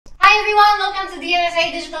everyone, welcome to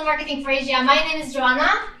DMFA Digital Marketing for Asia. My name is Joanna.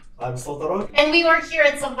 I'm Sotaro. And we work here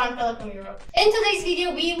at SoftBank Telecom Europe. In today's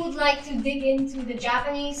video, we would like to dig into the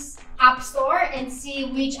Japanese App Store and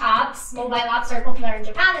see which apps, mobile apps, are popular in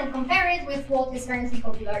Japan and compare it with what is currently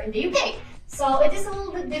popular in the UK. So it is a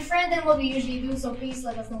little bit different than what we usually do, so please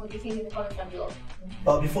let us know what you think in the comments down below.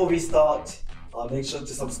 But before we start, make sure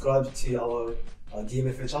to subscribe to our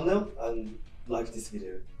DMFA channel and like this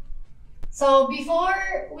video. So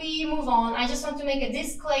before we move on, I just want to make a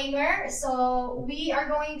disclaimer. So we are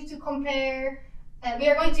going to compare, we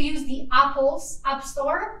are going to use the Apple's App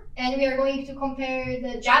Store, and we are going to compare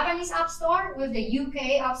the Japanese App Store with the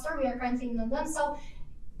UK App Store. We are currently in London. So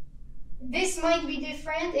this might be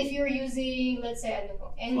different if you're using, let's say, I don't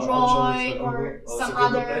know, Android or some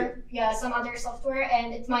other software,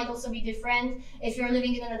 and it might also be different if you're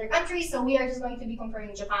living in another country. So we are just going to be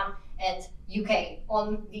comparing Japan and UK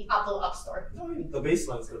on the Apple App Store. The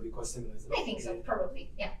baseline is going to be quite similar, isn't it? I think so,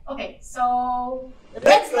 probably. Yeah. Okay, so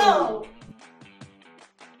let's go!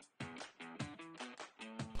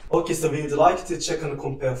 Okay, so we would like to check and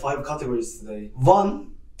compare 5 categories today.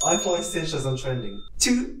 1. iPhone essentials and trending.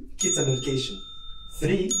 2. Kids and education.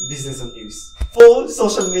 3. Business and news. 4.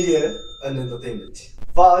 Social media and entertainment.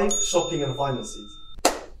 5. Shopping and finances.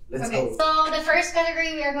 Let's go. So the first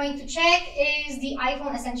category we are going to check is the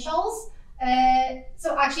iPhone essentials.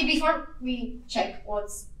 So actually, before we check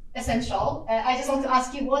what's essential, I just want to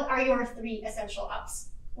ask you, what are your 3 essential apps?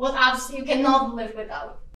 What apps you cannot live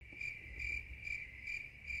without?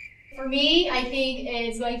 For me, I think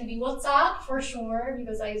it's going to be WhatsApp for sure,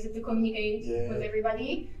 because I use it to communicate with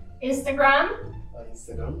everybody. Instagram.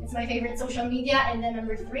 Instagram. It's my favorite social media. And then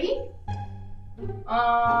number 3,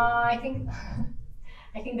 I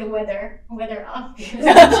think the weather app, because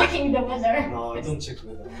I'm checking the weather. No, I don't check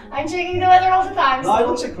weather. I'm checking the weather all the time. No, I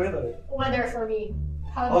don't check weather. Weather for me.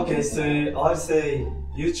 Okay, so I'd say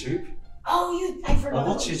YouTube. Oh, I forgot. I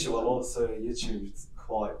watch YouTube a lot, so YouTube is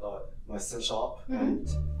quite like my essential app. And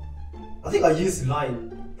I think I use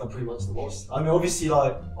Line pretty much the most. I mean, obviously,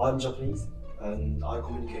 like, I'm Japanese and I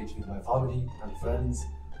communicate with my family and friends,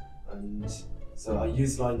 and so I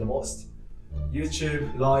use Line the most.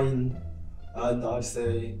 YouTube, Line, and I'd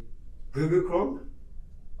say Google Chrome.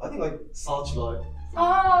 I think I search like.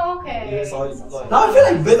 Oh, okay. Yes, I feel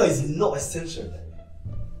like weather is not essential.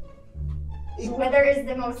 Weather is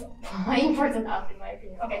the most important app in my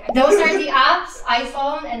opinion. Okay, those are the apps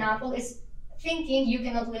iPhone and Apple is thinking you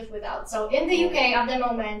cannot live without. So in the UK at the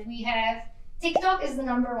moment we have TikTok is the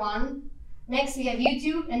number 1. Next we have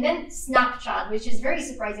YouTube, and then Snapchat, which is very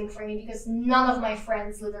surprising for me because none of my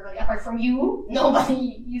friends, literally apart from you,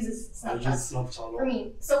 nobody uses Snapchat. I use Snapchat for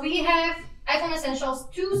me. So we have iPhone essentials,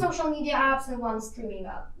 2 social media apps, and 1 streaming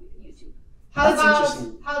app, YouTube. How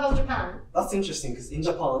about Japan? That's interesting because in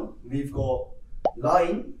Japan we've got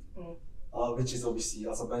Line, which is obviously,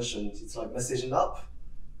 as I mentioned, it's like messaging app,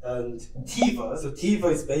 and TVer. So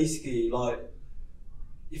TVer is basically like,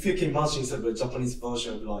 if you can imagine sort of a Japanese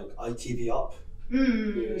version of like ITV app,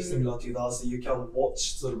 similar to that, so you can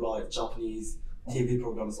watch sort of like Japanese TV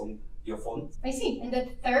programs on your phone. I see. And the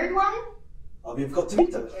third one? We've got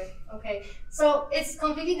Twitter. Okay, so it's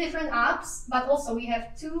completely different apps, but also we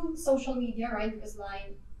have 2 social media, right? Because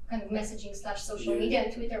Line kind of messaging / social media,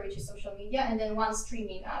 and Twitter, which is social media, and then 1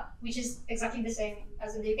 streaming app, which is exactly the same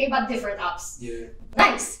as in the UK, but different apps. Yeah.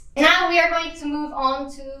 Nice. Now we are going to move on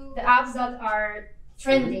to the apps that are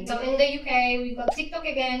trending. So in the UK, we've got TikTok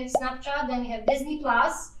again, Snapchat, then we have Disney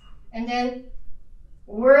Plus, and then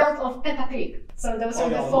World of Peppa Pig. So those are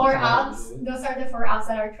the 4 apps. Those are the 4 apps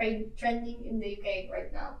that are trending in the UK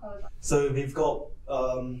right now. So we've got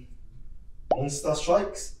Monster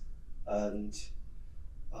Strikes and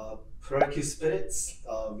Purricue Spirits,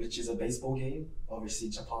 which is a baseball game. Obviously,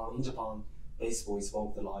 in Japan, baseball is one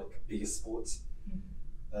of the like biggest sports.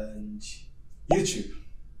 And YouTube.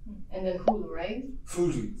 And then Hulu, right?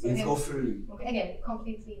 Hulu. So we've got Hulu. Okay, again,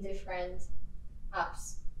 completely different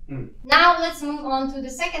apps. Now let's move on to the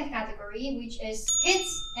second category, which is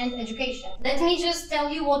kids and education. Let me just tell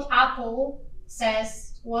you what Apple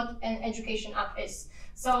says what an education app is.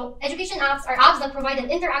 So education apps are apps that provide an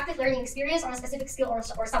interactive learning experience on a specific skill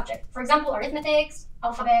or subject. For example, arithmetic,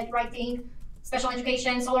 alphabet, writing, special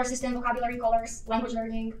education, solar system, vocabulary, colors, language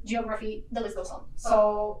learning, geography, the list goes on.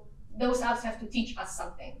 So those apps have to teach us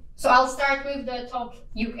something. So I'll start with the top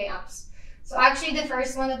UK apps. So actually the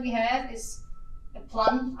first one that we have is a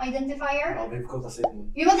plant identifier. Oh, we've got the same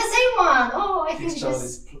one. You got the same one! Oh, I think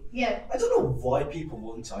this... Yeah. I don't know why people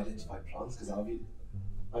want to identify plants, because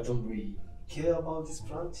I don't really care about this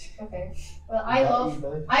plant. Okay. Well, I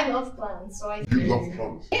love plants, so I... You love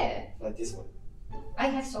plants? Yeah. Like this one. I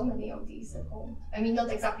have so many of these at home. I mean,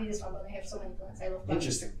 not exactly this one, but I have so many plants. I love plants.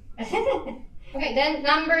 Interesting. Okay, then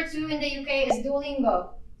number 2 in the UK is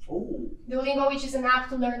Duolingo. Oh. Duolingo, which is an app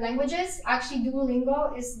to learn languages. Actually,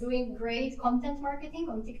 Duolingo is doing great content marketing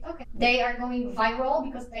on TikTok. They are going viral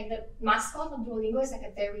because like the mascot of Duolingo is like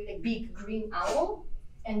a very like big green owl,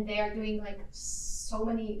 and they are doing like so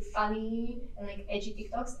many funny and like edgy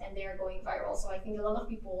TikToks, and they are going viral. So I think a lot of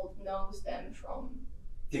people knows them from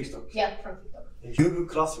TikTok. Yeah, from TikTok. Google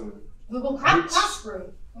Classroom. Google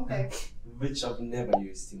Classroom. Okay. Which I've never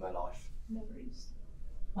used in my life. Never used.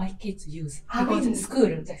 My kids use Ah, because really?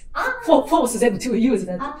 school force them to use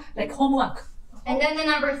that like homework. And then the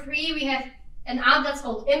number 3, we have an app that's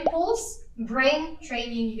called Impulse Brain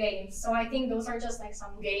Training Games. So I think those are just like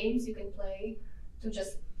some games you can play to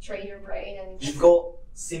just train your brain and. You've got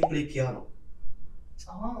Simply Piano.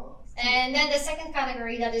 Oh. And then the second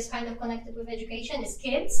category that is kind of connected with education is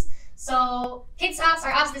kids. So kids apps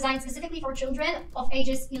are apps designed specifically for children of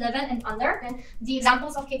ages 11 and under. And the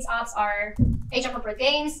examples of kids apps are age-appropriate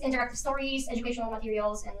games, interactive stories, educational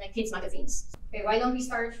materials, and like kids magazines. Okay, why don't we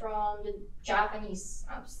start from the Japanese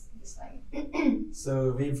apps this time?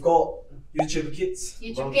 So we've got YouTube Kids.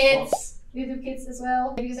 YouTube Kids. YouTube Kids as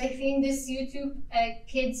well. Because I think this YouTube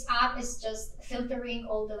Kids app is just filtering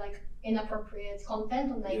all the like inappropriate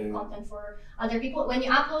content or like content for other people. When you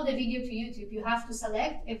upload a video to YouTube, you have to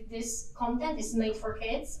select if this content is made for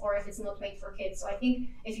kids or if it's not made for kids. So I think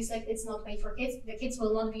if you select it's not made for kids, the kids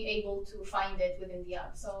will not be able to find it within the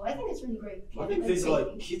app. So I think it's really great. I think there's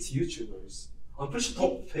like kids YouTubers. I'm pretty sure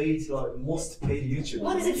top paid, like most paid YouTubers.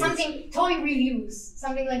 What is it? Something toy reviews,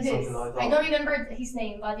 something like this. Something like that. I don't remember his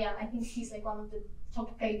name, but yeah, I think he's like one of the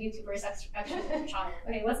top paid YouTubers actually.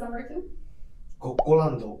 Okay, what's number 2? ゴッコラ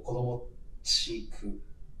ンド子供地区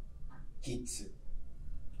キッズ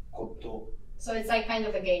こと So it's like kind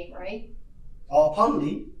of a game, right?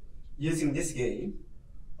 Apparently, using this game,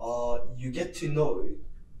 you get to know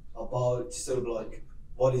about sort of like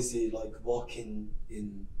what is it like working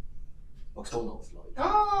in McDonald's like.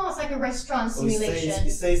 Oh, it's like a restaurant So it simulation.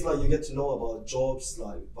 says like you get to know about jobs,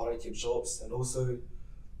 like variety of jobs, and also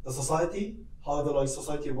the society, how the like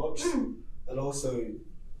society works, and also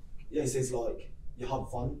it says like you have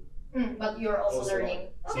fun. But you're also learning.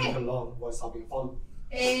 So you can learn whilst having fun.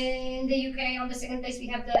 In the UK, on the second place, we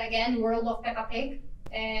have the again World of Peppa Pig,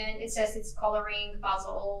 and it says it's coloring,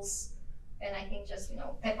 puzzles, and I think just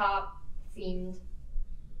Peppa themed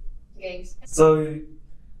games. So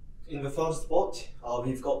in the third spot,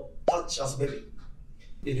 we've got Touch as Baby.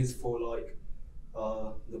 It is for like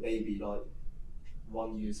the baby like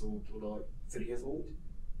 1 year old or like 3 years old,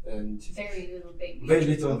 and very little baby. Very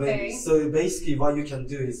little Okay. baby. So basically, what you can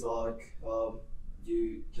do is like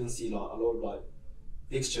you can see like a lot of like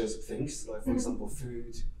pictures of things, like for example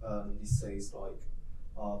food. It says like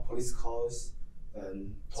police cars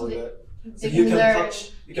and toilet. So They you can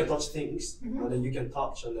learn. touch things, and then you can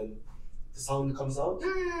touch, and then the sound comes out.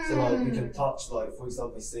 So like you can touch, like for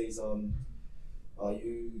example, it says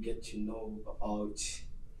you get to know about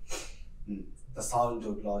the sound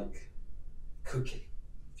of like cooking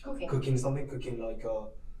something, cooking like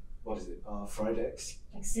what is it? Fried eggs.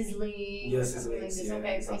 Like sizzling. Yeah, something sizzling,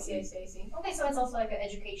 like this. yeah, Okay, exactly. I see. Okay, so it's also like an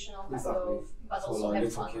educational kind Exactly. of, but For also like have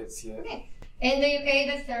little fun. kids, yeah. Okay. In the UK,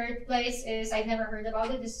 the third place is, I've never heard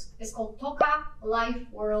about it, this is called Toka Life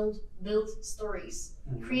World Build Stories.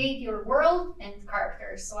 Create your world and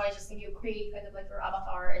characters. So I just think you create kind of like your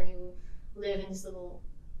avatar and you live in this little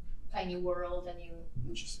tiny world and you...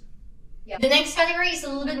 Interesting. Yeah. The next category is a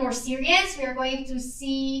little bit more serious. We are going to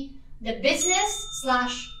see the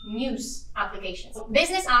business/news applications. So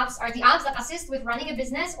business apps are the apps that assist with running a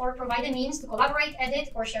business or provide a means to collaborate,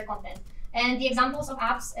 edit, or share content. And the examples of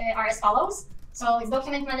apps are as follows. So it's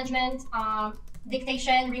document management,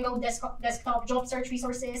 dictation, remote desktop, job search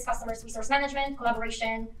resources, customers resource management,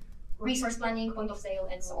 collaboration, resource planning, point of sale,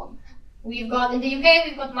 and so on. We've got, in the UK,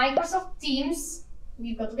 we've got Microsoft Teams,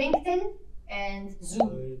 we've got LinkedIn, and Zoom.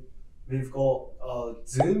 So we've got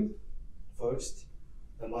Zoom first,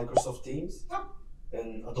 and Microsoft Teams,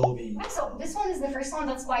 and Adobe. So this one is the first one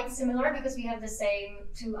that's quite similar because we have the same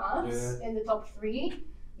two apps in the top 3.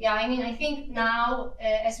 Yeah, I mean, I think now,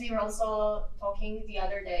 as we were also talking the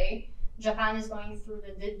other day, Japan is going through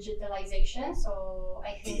the digitalization. So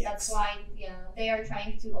I think that's why, they are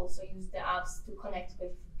trying to also use the apps to connect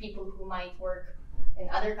with people who might work in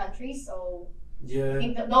other countries. So I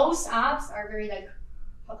think that those apps are very like,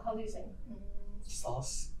 how do you say?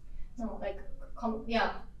 SaaS. No, like,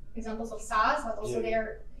 examples of SaaS, but also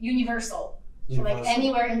they're universal. So like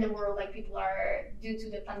anywhere in the world, like people are, due to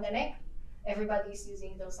the pandemic, everybody's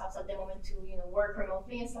using those apps at the moment to work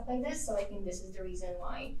remotely and stuff like this. So I think this is the reason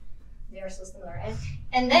why they are so similar.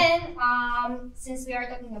 And then, since we are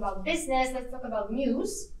talking about business, let's talk about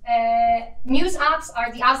news. News apps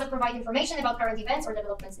are the apps that provide information about current events or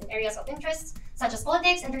developments in areas of interest, such as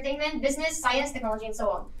politics, entertainment, business, science, technology, and so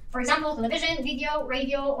on. For example, television, video,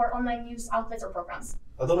 radio, or online news outlets or programs.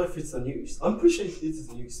 I don't know if it's the news. I'm pretty sure it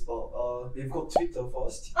is news, but we've got Twitter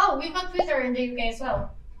first. Oh, we've got Twitter in the UK as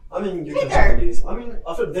well. I mean, you Twitter. can check the news. I mean,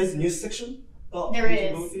 I feel there's a news section. But There you can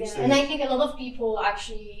is, go to, yeah. so- And I think a lot of people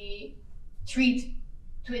actually treat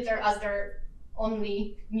Twitter as their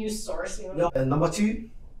only news source. Yeah. And number 2,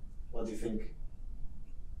 what do you think?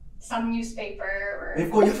 Some newspaper We've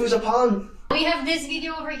or... got Yahoo Japan. We have this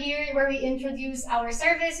video over here where we introduce our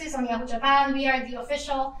services on Yahoo Japan. We are the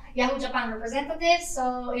official Yahoo Japan representatives.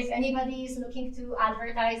 So if anybody is looking to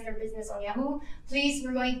advertise their business on Yahoo, please,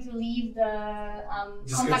 we're going to leave the contact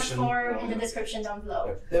Description. form in the description down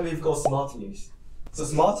below. Then we've got Smart News. So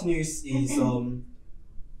Smart News is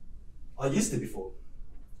I used it before.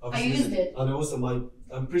 I used it. And also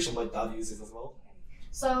I'm pretty sure my dad uses it as well.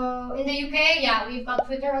 So in the UK, yeah, we've got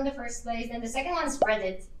Twitter on the first place. Then the second one is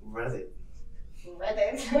Reddit. Reddit.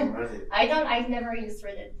 Reddit. I've never used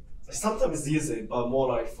Reddit. I sometimes use it, but more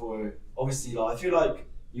like for obviously like I feel like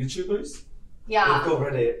YouTubers. Yeah. They've got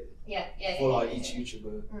Reddit Yeah. for like each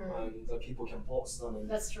YouTuber, Mm. and the people can post on it.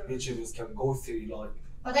 That's true. YouTubers can go through like.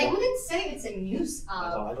 But I wouldn't say it's a news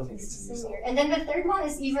app. I don't think it's a news Similar. app. And then the third one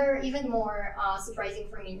is even more surprising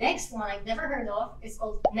for me. Next one I've never heard of. It's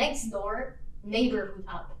called Nextdoor Neighborhood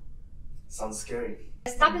App. Sounds scary.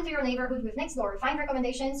 Tap into your neighborhood with Nextdoor. Find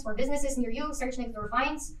recommendations for businesses near you. Search Nextdoor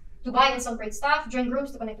finds to buy and celebrate stuff. Join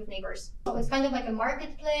groups to connect with neighbors. So it's kind of like a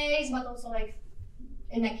marketplace, but also like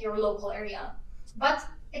in like your local area. But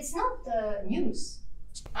it's not the news.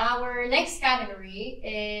 Our next category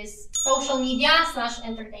is social media /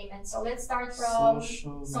 entertainment. So let's start from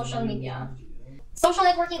social media. Social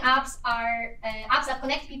networking apps are apps that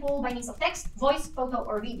connect people by means of text, voice, photo,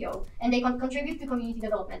 or video, and they contribute to community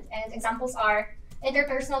development. And examples are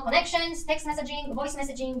interpersonal connections, text messaging, voice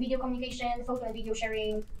messaging, video communication, photo and video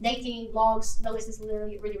sharing, dating, blogs. The list is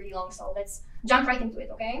literally really, really long, so let's jump right into it,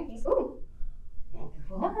 okay? Ooh.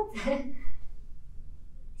 What?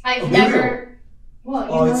 I've never... What?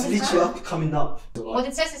 You Oh, know it's this literally app? up coming up. What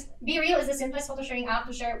it says is, Be Real is the simplest photo sharing app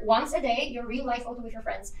to share once a day your real life photo with your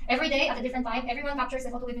friends. Every day at a different time, everyone captures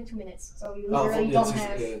the photo within 2 minutes. So you literally don't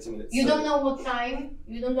have... 2 minutes. You don't know what time,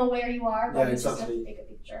 you don't know where you are, but Yeah, you just have exactly. to take a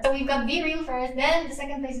picture. So we've got Be Real first, then the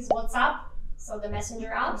second place is WhatsApp, so the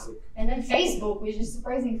messenger app, and then Facebook, which is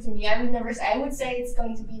surprising to me. I would say it's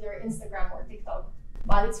going to be their Instagram or TikTok,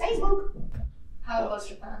 but it's Facebook. How about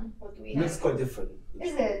Japan? What do we It's have? quite different.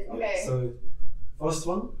 Is it? Yeah, Okay. so first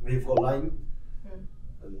one, we've got Line.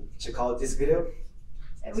 Check out this video.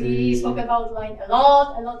 We spoke about Line a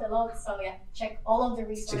lot. So yeah, check all of the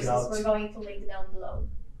resources out. we're going to link down below.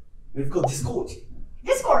 We've got Discord.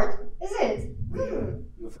 Discord, is it?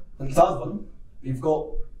 And third one, we've got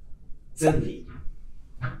Zenly.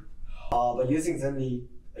 By using Zenly,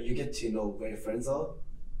 you get to know where your friends are.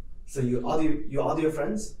 So you add your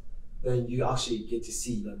friends, then you actually get to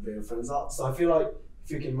see like where your friends are. So I feel like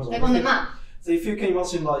if you can imagine, Like on the map. So if you can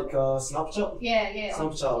imagine like Snapchat, Yeah.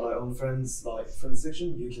 Snapchat like on friends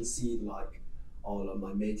section, you can see like, oh, like,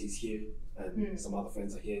 my mate is here and some other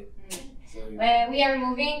friends are here. So We are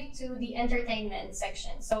moving to the entertainment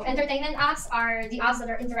section. So entertainment apps are the apps that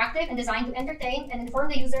are interactive and designed to entertain and inform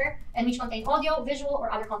the user, and which contain audio, visual, or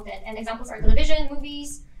other content. And examples are television,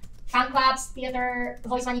 movies, fan clubs, theater,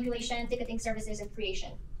 voice manipulation, ticketing services, and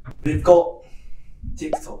creation. we've got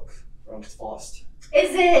TikTok ranked fast.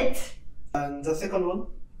 Is it? And the second one,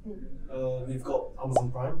 we've got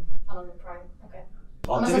Amazon Prime. Amazon Prime, okay.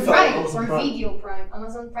 To Amazon be fair, Prime Amazon or Prime. Video Prime?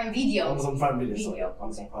 Amazon Prime Video. Amazon Prime Video. Sorry. Video,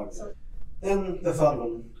 Amazon okay. Prime Video. So Then the third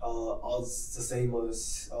one, as the same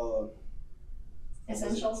as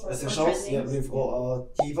essentials or Essentials. Yeah, trendings. we've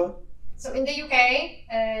got TiVo. So in the UK,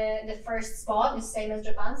 the first spot is same as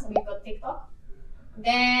Japan, so we've got TikTok.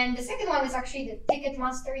 Then the second one is actually the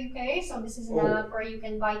Ticketmaster UK. So this is an app where you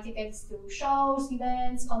can buy tickets to shows,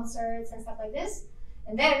 events, concerts, and stuff like this.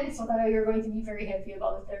 And then, so that you're going to be very happy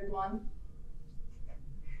about the third one.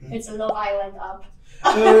 It's a Love Island app.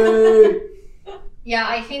 Hey! Yeah,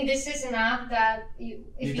 I think this is an app that if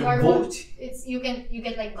you can are vote. you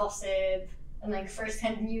get like gossip and like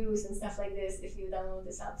first-hand news and stuff like this if you download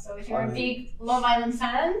this app. So if you're a big Love Island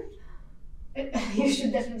fan, you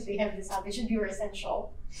should definitely have this app. It should be your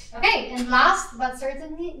essential. Okay, and last but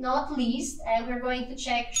certainly not least, we're going to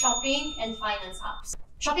check shopping and finance apps.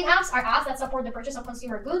 Shopping apps are apps that support the purchase of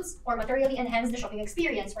consumer goods or materially enhance the shopping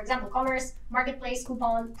experience. For example, commerce, marketplace,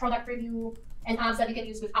 coupon, product review, and apps that you can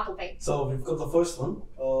use with Apple Pay. So we've got the first one.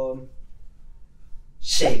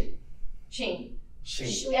 Shein. Shein.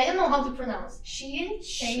 Shein. I don't know how to pronounce. Shein?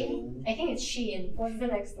 Shein. I think it's Shein. What's the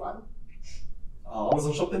next one?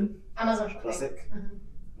 Amazon Shopping. Amazon Shopping. Classic.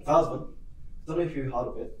 Mm-hmm. Third one. Don't know if you heard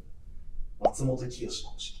of it. Matsumoto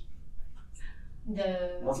Kiyoshi.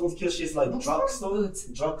 The Matsumoto Kiyoshi is like bookstore? drugstore. Boots.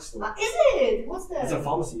 Drugstore. is it? What's that? It's a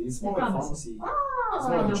pharmacy. It's more The like pharmacy. pharmacy. It's Oh,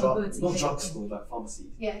 more I like know drug, Boots, not yeah. drugstore, like pharmacy.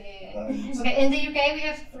 yeah. And Okay, in the UK we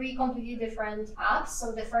have 3 completely different apps.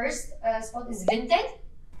 So the first spot is Vinted,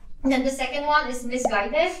 and then the second one is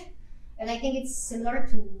Misguided, and I think it's similar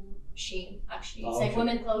to Shein actually. It's like Okay.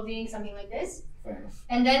 women clothing, something like this. fair enough.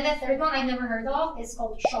 And then the third one I've never heard of. It's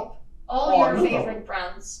called Shop. All Oh, I your know that favorite one.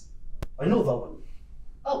 brands. I know that one.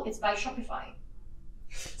 Oh, it's by Shopify.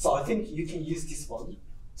 So I think you can use this one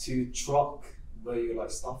to track where your like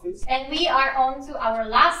stuff is. And we are on to our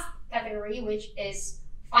last category, which is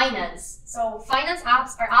finance. So finance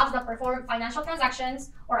apps are apps that perform financial transactions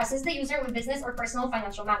or assist the user with business or personal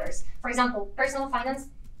financial matters. For example, personal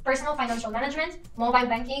financial management, mobile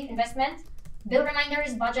banking, investment, bill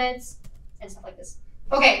reminders, budgets, and stuff like this.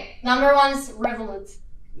 Okay, number 1 is Revolut.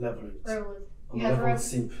 Leverage. Revolut. I'm You a have Leverage Revolut.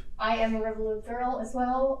 simp. I am a Revolut girl as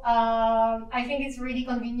well. I think it's really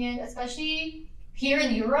convenient, especially here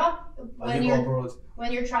in Europe I live abroad.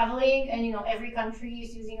 when you're traveling and every country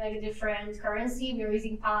is using like a different currency. We're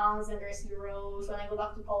using pounds and there's euros. When I go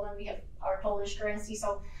back to Poland, we have our Polish currency.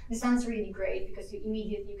 So this sounds really great because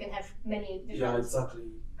you can have many Yeah, different exactly.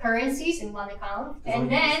 currencies in one account. It's And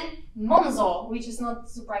only then Monzo, which is not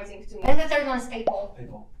surprising to me. And the third one is PayPal.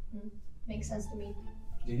 PayPal. Makes sense to me.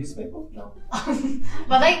 Do you use PayPal? No.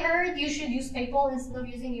 But I heard you should use PayPal instead of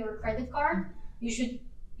using your credit card. You should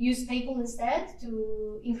use PayPal instead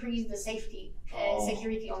to increase the safety and Oh.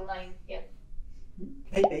 security online. Yeah.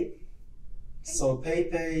 PayPay. So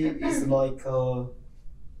PayPay is like a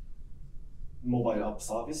mobile app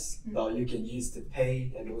service that you can use to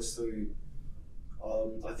pay, and also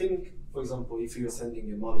I think, for example, if you're sending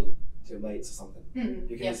your money to your mates or something,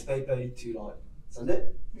 you can Yeah. use PayPay to like send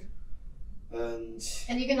it. And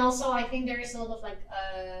And you can also, I think there is a lot of like,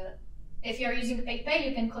 if you're using PayPay,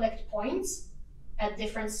 you can collect points at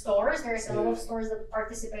different stores. There's a lot of stores that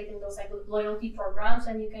participate in those like loyalty programs,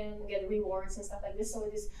 and you can get rewards and stuff like this. So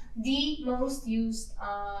it is the most used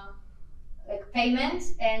like payment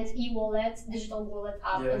and e-wallet, digital wallet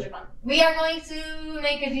app in Japan. We are going to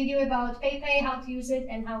make a video about PayPay, how to use it,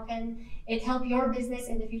 and how can it help your business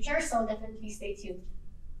in the future. So definitely stay tuned.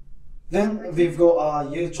 then we've got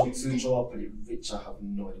Yucho Tsucho Appli, which I have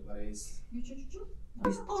no idea what it is.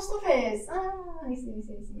 Post office. I see.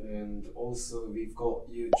 And also we've got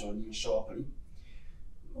Yucho Ninsho Appli,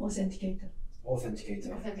 Authenticator. Authenticator.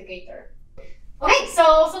 Authenticator. Okay, so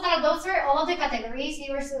those are all of the categories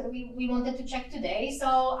we wanted to check today.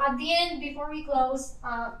 So at the end, before we close,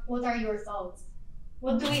 what are your thoughts?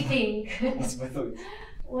 What do we think? What's my thought?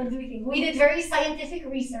 What do we think? We did very scientific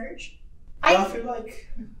research. I feel like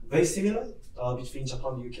very similar between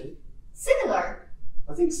Japan and UK. Similar.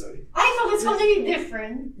 I think so. I thought it's completely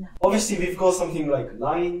different. Obviously, we've got something like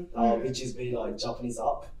Line, which is very like Japanese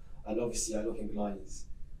app, and obviously, I don't think Line is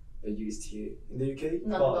used here in the UK.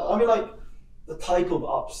 Not but at all. I mean, like the type of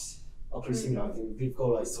apps are pretty similar. I think we've got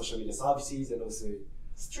like social media services and also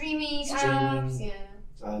Streaming apps, Streaming.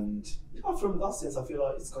 yeah. and from that sense, I feel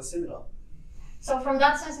like it's quite similar. So from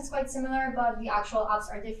that sense, it's quite similar, but the actual apps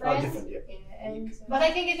are different. Different, yeah. But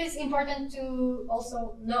I think it is important to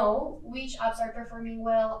also know which apps are performing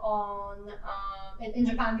well on in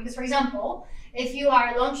Japan. Because, for example, if you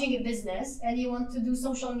are launching a business and you want to do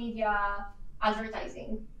social media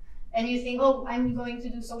advertising, and you think, oh, I'm going to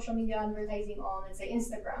do social media advertising on, let's say,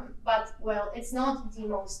 Instagram. But, well, it's not the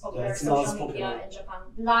most popular it's not social as media popular. in Japan.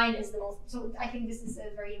 Line is the most. So I think this is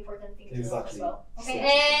a very important thing to know as Exactly. well. Okay,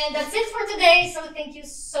 So- and that's it for today. So thank you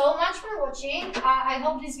so much for watching. I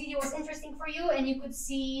hope this video was interesting for you and you could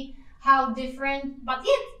see how different, but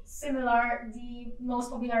yet similar, the most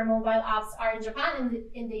popular mobile apps are in Japan and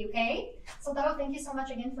in the UK. So Taro, thank you so much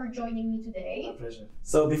again for joining me My today. pleasure.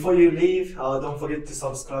 So before you leave, don't forget to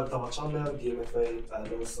subscribe to our channel, DMFA,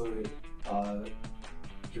 and also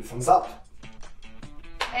give a thumbs up.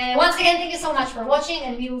 And once again, thank you so much for watching,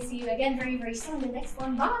 and we will see you again very, very soon in the next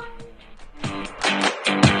one.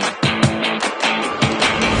 Bye!